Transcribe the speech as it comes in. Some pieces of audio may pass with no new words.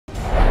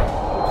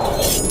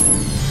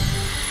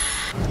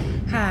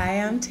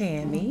I'm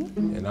Tami.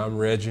 And I'm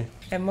Reggie.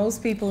 And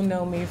most people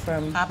know me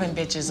from popping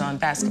bitches on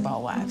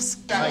Basketball Wives.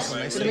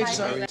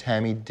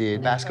 Tami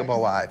did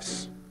Basketball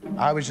Wives.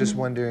 I was just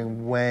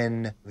wondering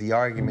when the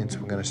arguments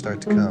were going to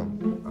start to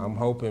come. I'm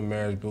hoping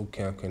marriage boot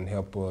camp can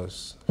help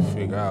us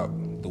figure out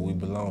that we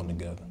belong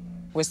together.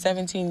 We're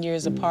 17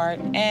 years apart,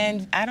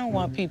 and I don't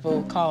want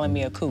people calling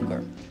me a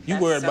cougar. You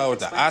worried about what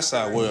the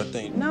outside world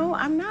think? No,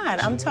 I'm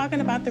not. I'm talking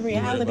about the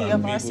reality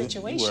of our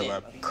situation.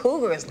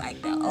 Cougar is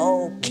like the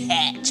old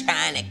cat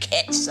trying to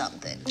catch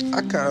something.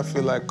 I kind of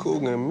feel like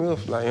cougar and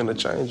MILF like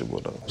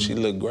interchangeable, though. She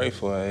look great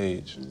for her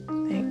age.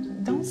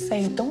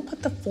 Hey, don't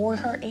put the for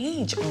her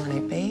age on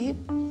it, babe.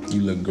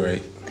 You look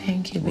great.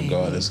 Thank you, baby.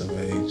 Regardless of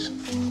age.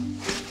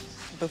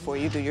 Before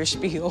you do your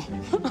spiel.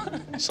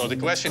 So the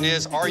question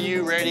is, are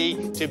you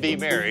ready to be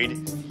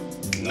married?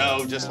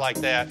 No, just like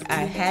that.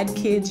 I had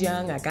kids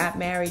young, I got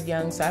married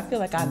young, so I feel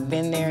like I've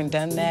been there and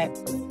done that.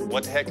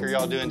 What the heck are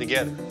y'all doing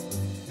together?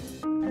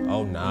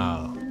 Oh,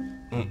 no.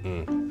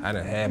 I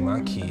done had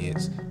my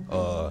kids.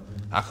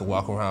 I could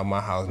walk around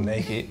my house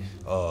naked.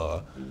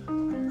 I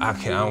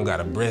don't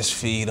gotta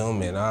breastfeed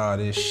them and all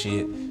this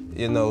shit,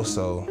 you know,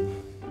 so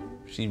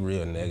she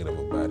real negative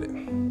about it.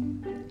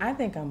 I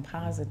think I'm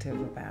positive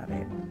about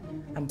it.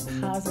 I'm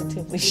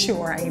positively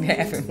sure I ain't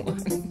having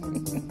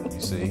one. You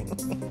see?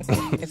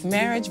 If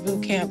marriage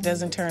boot camp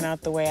doesn't turn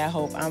out the way I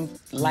hope, I'm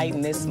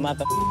lighting this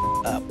mother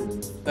up.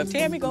 If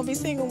Tami gonna be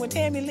single when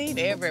Tami leave,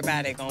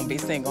 everybody gonna be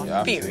single,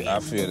 Yeah, period. I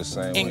feel the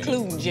same way.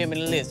 Including Jim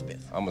and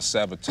Elizabeth. I'ma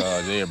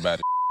sabotage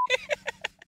everybody.